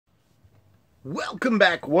Welcome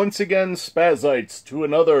back once again, Spazites, to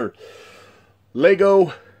another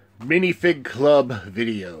Lego Minifig Club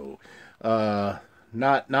video.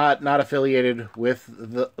 Not affiliated with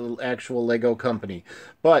the actual Lego company,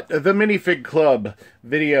 but the Minifig Club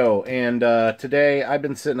video. And today I've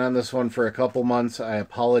been sitting on this one for a couple months. I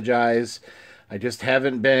apologize. I just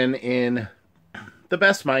haven't been in the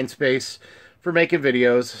best mind space for making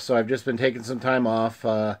videos, so I've just been taking some time off.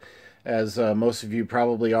 As most of you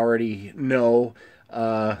probably already know,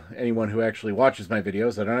 anyone who actually watches my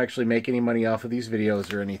videos, I don't actually make any money off of these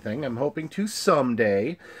videos or anything. I'm hoping to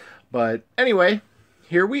someday. But anyway,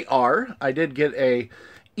 here we are. I did get a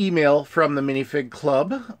email from the Minifig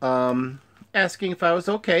Club asking if I was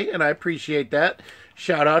okay, and I appreciate that.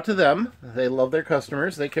 Shout out to them. They love their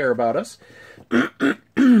customers. They care about us.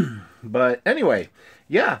 But anyway,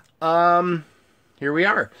 yeah, here we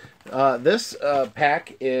are. This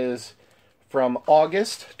pack is from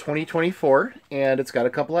August 2024, and it's got a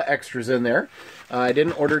couple of extras in there. I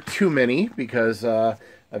didn't order too many because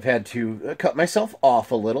I've had to cut myself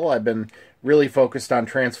off a little. I've been really focused on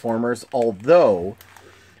Transformers, although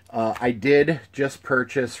I did just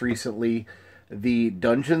purchase recently the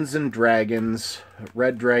Dungeons & Dragons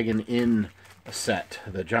Red Dragon Inn set,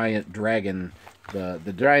 the giant dragon,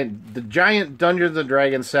 the giant Dungeons &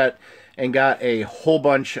 Dragons set, and got a whole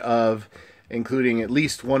bunch of, including at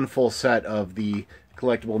least one full set of the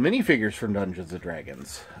collectible minifigures from Dungeons &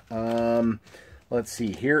 Dragons. Let's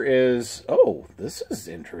see, here is, oh, this is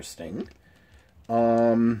interesting.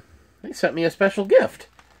 They sent me a special gift.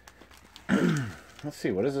 Let's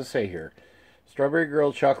see, what does it say here? Strawberry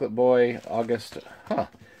Girl, Chocolate Boy, August, huh.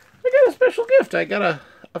 I got a special gift. I got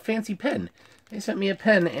a fancy pen. They sent me a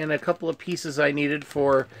pen and a couple of pieces I needed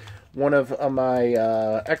for one of my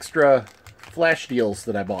extra flash deals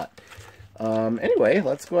that I bought. Anyway,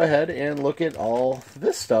 let's go ahead and look at all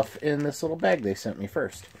this stuff in this little bag they sent me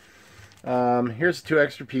first. Here's 2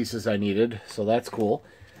 extra pieces I needed, so that's cool.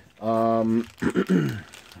 Let's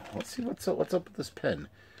see what's up with this pen.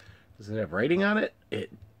 Does it have writing on it?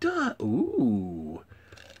 It does. Ooh.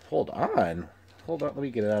 Hold on. Let me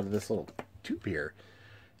get it out of this little tube here.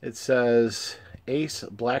 It says Ace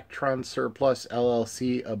Blacktron Surplus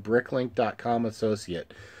LLC, a Bricklink.com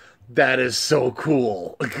associate. That is so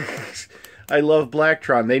cool. I love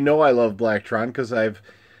Blacktron. They know I love Blacktron because I've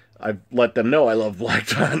let them know I love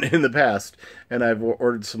Blacktron in the past, and I've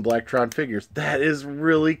ordered some Blacktron figures. That is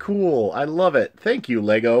really cool. I love it. Thank you,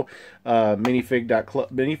 Lego.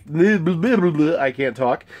 Minifig.club. I can't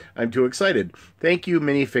talk. I'm too excited. Thank you,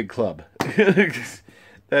 Minifig Club.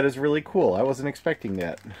 That is really cool. I wasn't expecting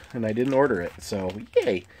that, and I didn't order it, so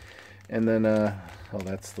yay. And then, oh,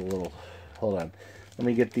 that's the little, hold on. Let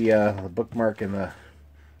me get the bookmark, and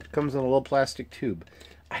it comes in a little plastic tube.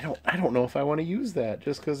 I don't know if I want to use that,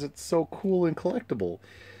 just because it's so cool and collectible.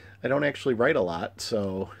 I don't actually write a lot,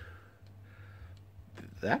 so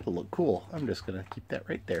that'll look cool. I'm just gonna keep that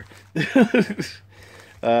right there.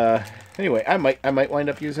 Anyway, I might wind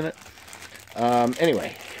up using it.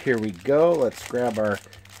 Anyway, here we go. Let's grab our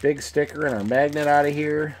big sticker and our magnet out of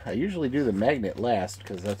here. I usually do the magnet last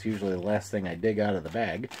because that's usually the last thing I dig out of the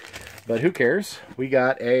bag. But who cares? We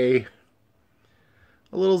got a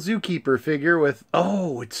little zookeeper figure with,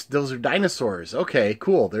 oh, those are dinosaurs. Okay,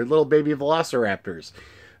 cool. They're little baby velociraptors.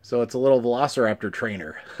 So it's a little velociraptor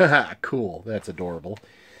trainer. Cool. That's adorable.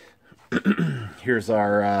 Here's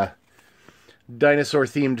our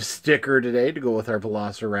dinosaur-themed sticker today to go with our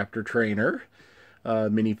velociraptor trainer.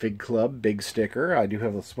 Minifig Club, big sticker. I do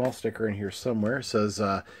have a small sticker in here somewhere. It says,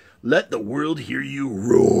 let the world hear you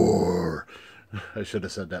roar. I should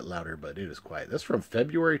have said that louder, but it is quiet. That's from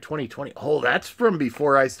February 2020. Oh, that's from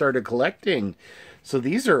before I started collecting. So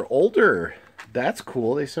these are older. That's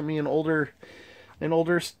cool. They sent me an older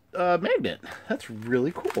magnet. That's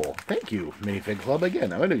really cool. Thank you, Minifig Club.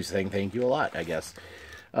 Again, I'm going to be saying thank you a lot, I guess.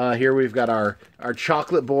 Here we've got our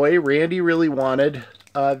Chocolate Boy. Randy really wanted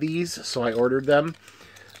these, so I ordered them.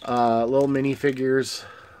 Little minifigures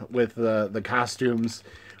with the costumes.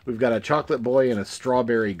 We've got a Chocolate Boy and a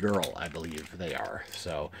Strawberry Girl, I believe they are.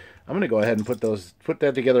 So I'm going to go ahead and put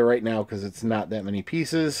that together right now because it's not that many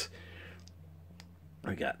pieces.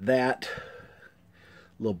 We got that.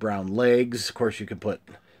 Little brown legs. Of course, you can put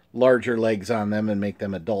larger legs on them and make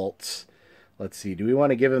them adults. Let's see. Do we want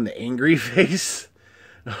to give him the angry face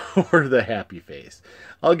or the happy face?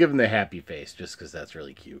 I'll give him the happy face just because that's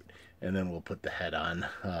really cute. And then we'll put the head on.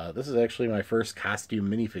 This is actually my first costume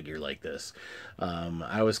minifigure like this.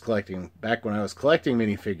 I was collecting, back when I was collecting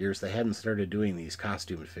minifigures, they hadn't started doing these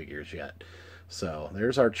costume figures yet. So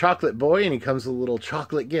there's our Chocolate Boy, and he comes with a little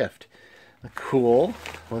chocolate gift. Cool.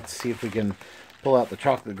 Let's see if we can pull out the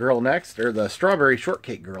chocolate girl next, or the strawberry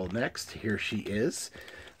shortcake girl next. Here she is.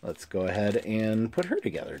 Let's go ahead and put her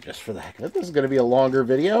together just for the heck of it. This is going to be a longer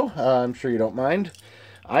video. I'm sure you don't mind.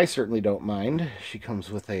 I certainly don't mind. She comes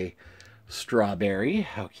with a strawberry.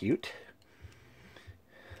 How cute.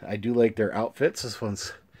 I do like their outfits. This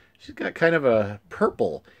one's, she's got kind of a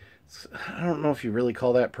purple. I don't know if you really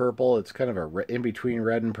call that purple. It's kind of a in between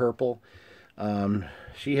red and purple.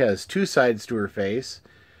 She has two sides to her face.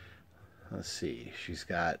 Let's see. She's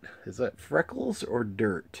got, is that freckles or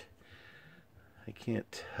dirt? I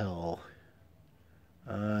can't tell.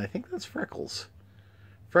 I think that's freckles.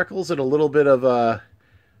 Freckles and a little bit of a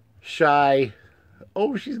shy.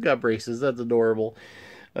 Oh, she's got braces. That's adorable.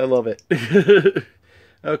 I love it.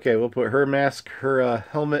 Okay, we'll put her mask, her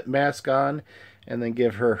helmet mask on, and then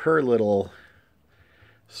give her her little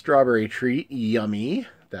strawberry treat. Yummy.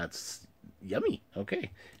 That's yummy.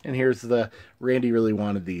 Okay. And here's the, Randy really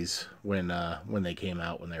wanted these when they came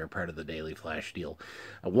out, when they were part of the daily flash deal.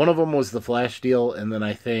 One of them was the flash deal, and then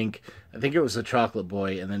I think it was a chocolate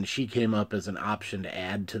boy, and then she came up as an option to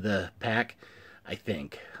add to the pack. I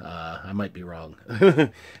think. I might be wrong.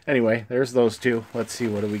 Anyway, there's those two. Let's see,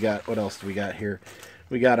 what do we got? What else do we got here?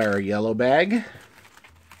 We got our yellow bag,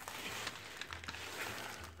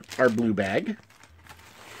 our blue bag.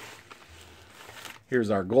 Here's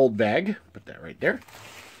our gold bag. Put that right there.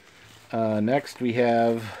 Next we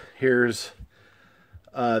have, here's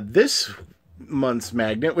this month's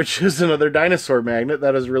magnet, which is another dinosaur magnet.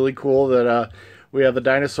 That is really cool that we have the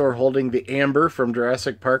dinosaur holding the amber from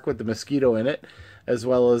Jurassic Park with the mosquito in it, as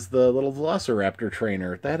well as the little velociraptor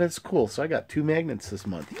trainer. That is cool. So I got 2 magnets this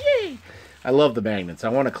month. Yay! I love the magnets. I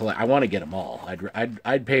want to collect. I want to get them all.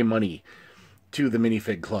 I'd pay money to the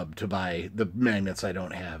Minifig Club to buy the magnets I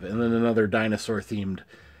don't have. And then another dinosaur themed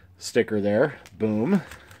sticker there. Boom.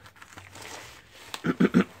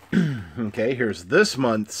 Okay, here's this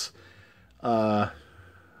month's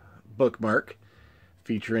bookmark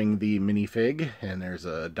featuring the Minifig, and there's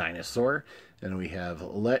a dinosaur. And we have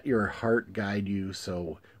 "Let your heart guide you,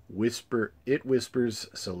 so it whispers,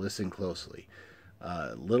 so listen closely."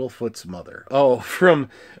 Littlefoot's mother. Oh, from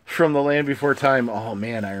The Land Before Time. Oh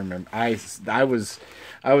man, I remember. I was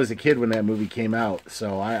a kid when that movie came out,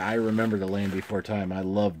 so I remember The Land Before Time. I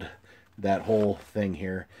loved that whole thing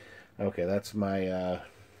here. Okay, that's my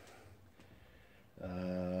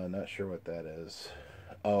not sure what that is.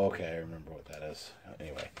 Oh, okay, I remember what that is.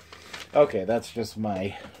 Anyway. Okay, that's just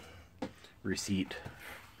my receipt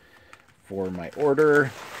for my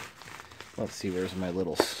order. Let's see, where's my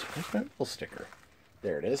little sticker?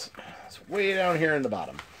 There it is. It's way down here in the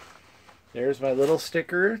bottom. There's my little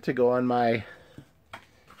sticker to go on my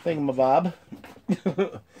thingamabob.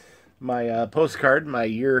 My postcard, my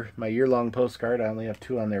year-long postcard. I only have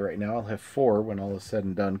 2 on there right now. I'll have 4 when all is said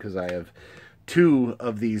and done, because I have 2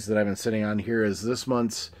 of these that I've been sitting on. Here is this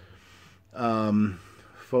month's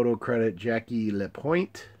photo credit, Jackie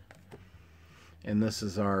Lapointe. And this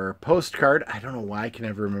is our postcard. I don't know why I can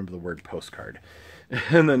never remember the word postcard.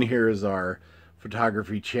 And then here is our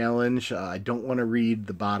photography challenge. I don't want to read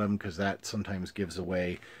the bottom because that sometimes gives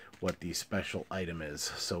away what the special item is.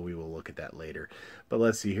 So we will look at that later. But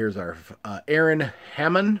let's see. Here's our Aaron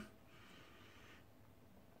Hammond.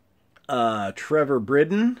 Trevor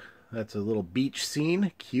Bridden. That's a little beach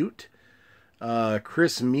scene. Cute.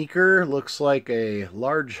 Chris Meeker. Looks like a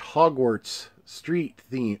large Hogwarts street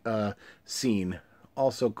theme, scene.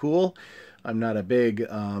 Also cool. I'm not a big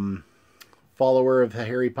follower of the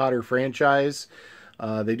Harry Potter franchise.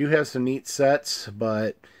 They do have some neat sets,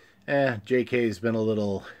 but JK's been a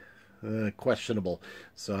little questionable,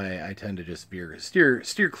 so I tend to just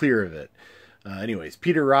steer clear of it. Anyways,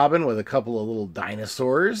 Peter Robin with a couple of little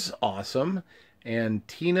dinosaurs. Awesome. And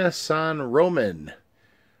Tina San Roman,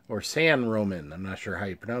 or San Roman. I'm not sure how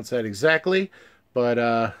you pronounce that exactly,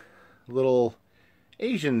 but little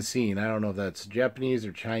Asian scene. I don't know if that's Japanese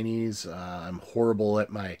or Chinese. I'm horrible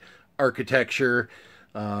at my architecture.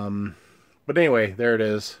 But anyway, there it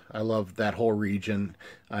is. I love that whole region.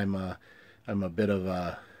 I'm a bit of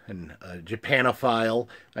a Japanophile.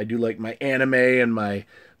 I do like my anime and my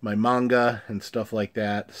manga and stuff like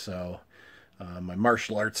that. So my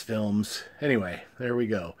martial arts films. Anyway, there we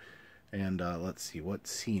go. And let's see, what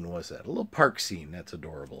scene was that? A little park scene. That's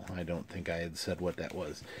adorable. I don't think I had said what that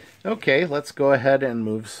was. Okay, let's go ahead and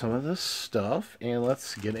move some of this stuff, and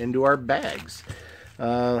let's get into our bags.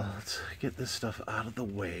 Let's get this stuff out of the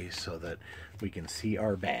way so that we can see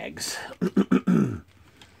our bags.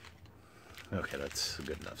 Okay, that's a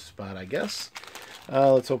good enough spot, I guess.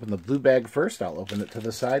 Let's open the blue bag first. I'll open it to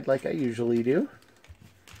the side like I usually do.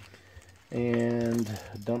 And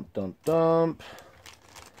dump.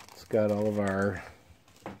 got all of our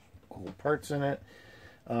cool parts in it.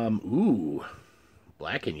 Ooh,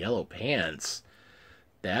 black and yellow pants.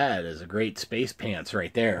 That is a great space pants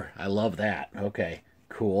right there. I love that. Okay,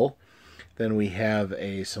 cool. Then we have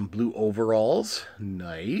some blue overalls.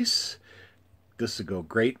 Nice. This would go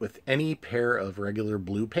great with any pair of regular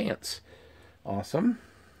blue pants. Awesome.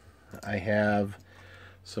 I have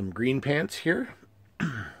some green pants here.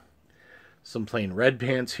 Some plain red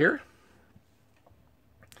pants here.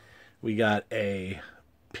 We got a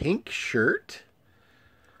pink shirt.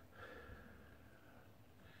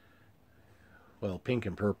 Well, pink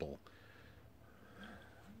and purple.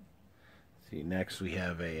 See, next we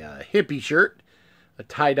have a hippie shirt. A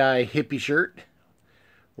tie-dye hippie shirt.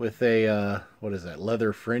 With a, what is that,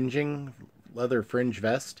 leather fringe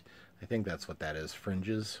vest. I think that's what that is,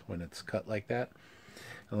 fringes, when it's cut like that.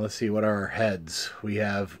 And let's see, what are our heads? We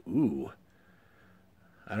have, ooh,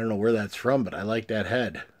 I don't know where that's from, but I like that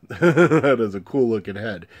head. That is a cool looking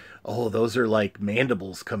head. Oh, those are like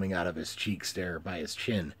mandibles coming out of his cheeks there by his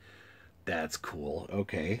chin. That's cool.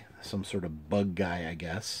 Okay, some sort of bug guy, I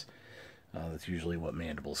guess. That's usually what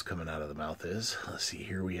mandibles coming out of the mouth is. Let's see,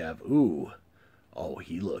 here we have, ooh. Oh,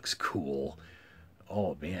 he looks cool.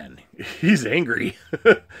 Oh, man. He's angry.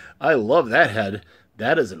 I love that head.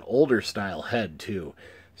 That is an older style head, too.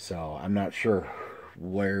 So, I'm not sure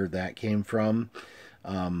where that came from.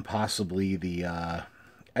 Possibly the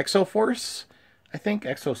Exoforce, I think.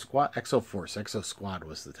 Exo Squad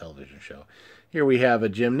was the television show. Here we have a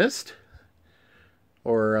gymnast.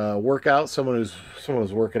 Or workout. Someone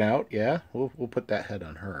who's working out. Yeah, we'll put that head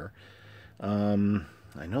on her.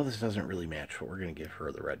 I know this doesn't really match, but we're going to give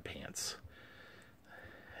her the red pants.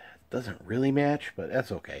 It doesn't really match, but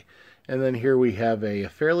that's okay. And then here we have a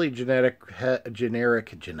fairly generic head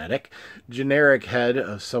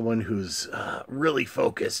of someone who's really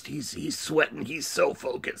focused. He's sweating. He's so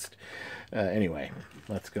focused. Anyway,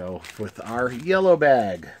 let's go with our yellow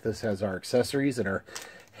bag. This has our accessories and our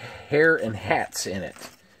hair and hats in it.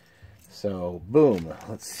 So, boom.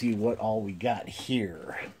 Let's see what all we got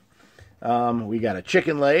here. We got a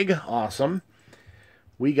chicken leg, awesome.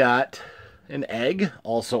 We got an egg,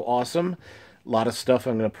 also awesome. A lot of stuff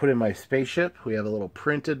I'm going to put in my spaceship. We have a little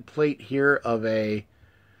printed plate here of a...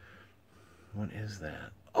 What is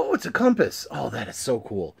that? Oh, it's a compass. Oh, that is so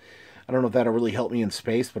cool. I don't know if that'll really help me in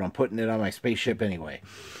space, but I'm putting it on my spaceship anyway.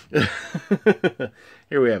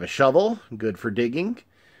 Here we have a shovel, good for digging.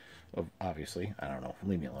 Obviously, I don't know.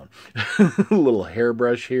 Leave me alone. A little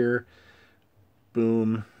hairbrush here.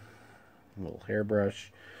 Boom. A little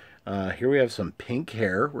hairbrush. Here we have some pink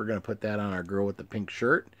hair. We're going to put that on our girl with the pink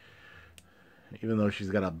shirt. Even though she's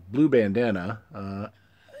got a blue bandana. I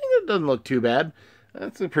think it doesn't look too bad.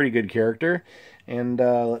 That's a pretty good character. And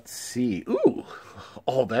let's see. Ooh.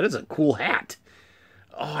 Oh, that is a cool hat.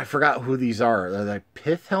 Oh, I forgot who these are. They're like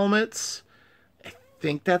pith helmets. I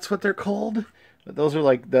think that's what they're called. But those are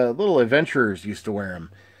like the little adventurers used to wear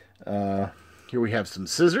them. Here we have some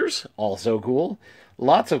scissors. Also cool.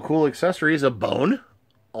 Lots of cool accessories. A bone,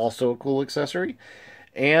 also a cool accessory.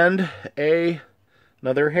 And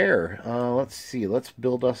another hair. Let's see. Let's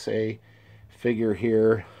build us a figure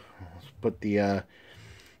here. Let's put the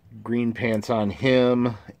green pants on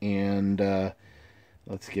him. And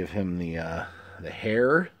let's give him the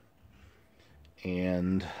hair.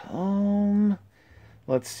 And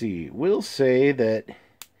let's see. We'll say that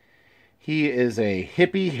he is a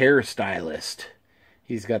hippie hairstylist.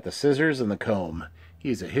 He's got the scissors and the comb.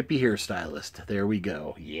 He's a hippie hairstylist. There we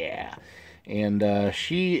go. Yeah. And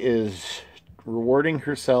she is rewarding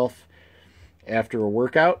herself after a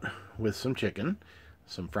workout with some chicken.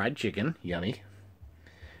 Some fried chicken. Yummy.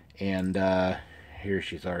 And here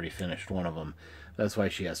she's already finished one of them. That's why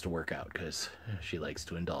she has to work out, because she likes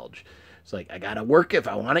to indulge. It's like, I gotta work if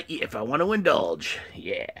I want to eat, if I want to indulge.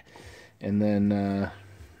 Yeah. And then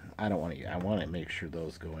I don't want to. I want to make sure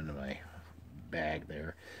those go into my bag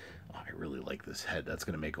there. Oh, I really like this head. That's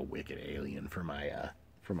going to make a wicked alien for my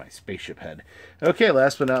spaceship head. Okay,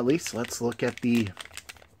 last but not least, let's look at the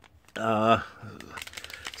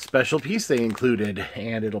special piece they included.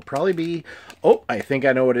 And it'll probably be... Oh, I think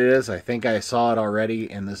I know what it is. I think I saw it already,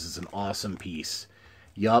 and this is an awesome piece.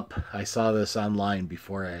 Yup, I saw this online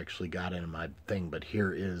before I actually got into my thing, but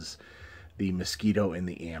here is the mosquito in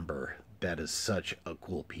the amber. That is such a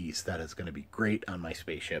cool piece. That is going to be great on my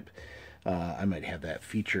spaceship. I might have that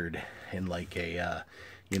featured in like a,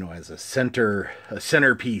 you know, as a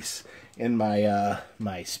centerpiece in my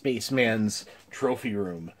my spaceman's trophy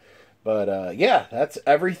room. But yeah, that's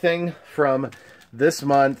everything from this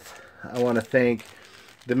month. I want to thank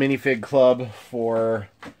the Minifig Club for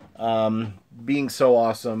being so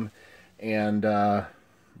awesome and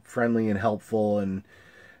friendly and helpful and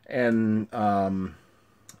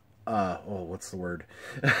what's the word?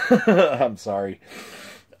 I'm sorry.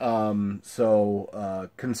 Concerned.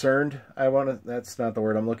 That's not the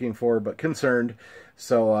word I'm looking for, but concerned.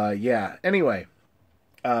 So, yeah. Anyway,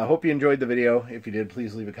 hope you enjoyed the video. If you did,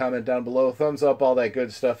 please leave a comment down below. Thumbs up, all that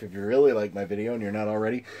good stuff. If you really like my video and you're not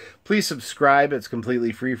already, please subscribe. It's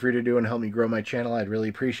completely free to do and help me grow my channel. I'd really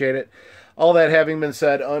appreciate it. All that having been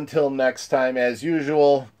said, until next time, as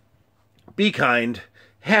usual, be kind,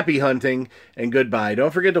 happy hunting, and goodbye.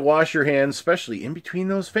 Don't forget to wash your hands, especially in between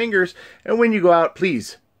those fingers. And when you go out,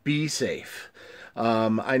 please be safe.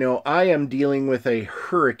 I know I am dealing with a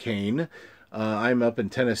hurricane. I'm up in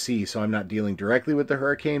Tennessee, so I'm not dealing directly with the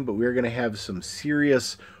hurricane, but we're going to have some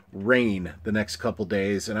serious rain the next couple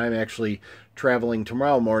days, and I'm actually traveling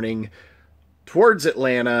tomorrow morning towards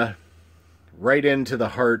Atlanta, right into the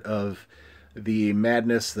heart of the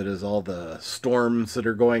madness that is all the storms that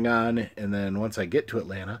are going on. And then once I get to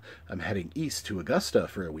Atlanta, I'm heading east to Augusta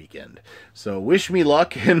for a weekend. So wish me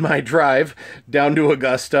luck in my drive down to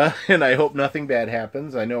Augusta, and I hope nothing bad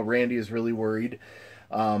happens. I know Randy is really worried.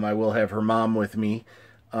 I will have her mom with me.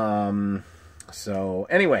 So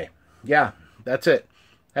anyway, yeah, that's it.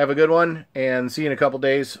 Have a good one, and see you in a couple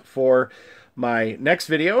days for my next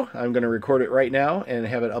video. I'm going to record it right now and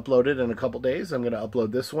have it uploaded in a couple days. I'm going to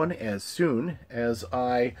upload this one as soon as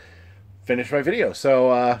I finish my video.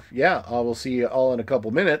 So, yeah, I will see you all in a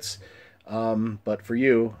couple minutes. But for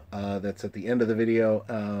you, that's at the end of the video.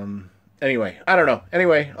 Anyway, I don't know.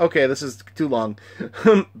 Anyway, okay, this is too long.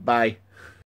 Bye.